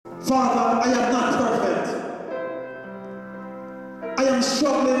Father, I am not perfect. I am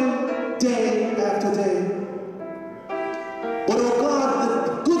struggling day after day. But oh God,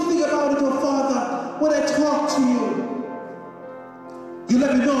 the good thing about it, oh Father, when I talk to you, you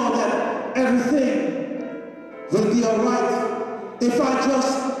let me know that everything will be all right if I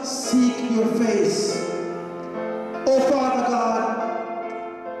just seek your face. Oh Father God,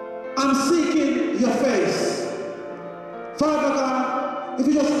 I'm seeking your face. Father God, if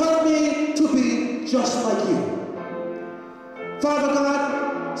you just help me to be just like you. Father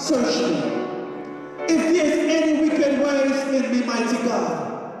God, search me. If there's any wicked ways in me, mighty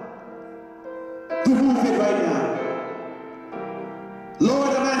God, remove it right now. Lord,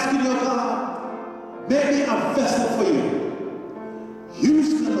 I'm asking you, God, make me a vessel for you.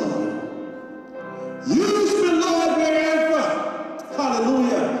 Use me, Lord. Use me, Lord, wherever,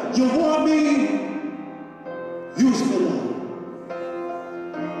 hallelujah, you want me. Use me, Lord.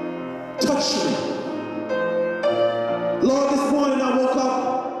 Touch me. Lord, this morning I woke up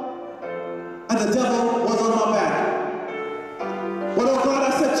and the devil was on my back. But oh God,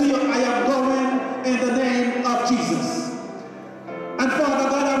 I said to you, I am going in the name of Jesus. And Father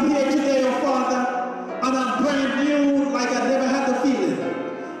God, I'm here today, oh Father, and I'm brand new like I never had the feeling.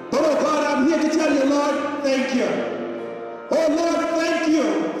 But oh God, I'm here to tell you, Lord, thank you. Oh Lord, thank you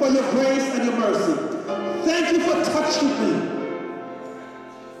for your grace and your mercy. Thank you for touching me.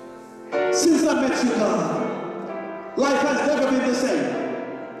 Since I met you, God, life has never been the same.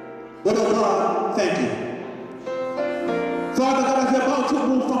 But oh God, thank you. Father God, as you're about to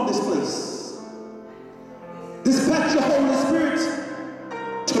move from this place, dispatch your Holy Spirit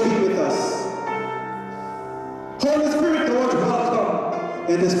to be with us. Holy Spirit, Lord, welcome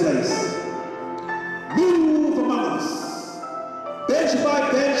in this place. Move among us. Bench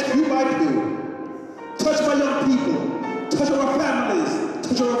by bench, pew by pew. Touch my young people. Touch our families.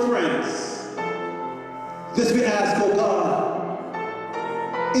 Touch our friends. This we ask, oh God.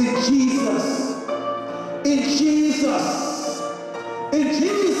 In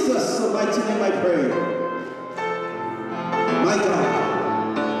Jesus, mighty name I pray. My God,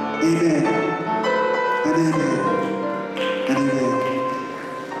 amen, and amen, and amen.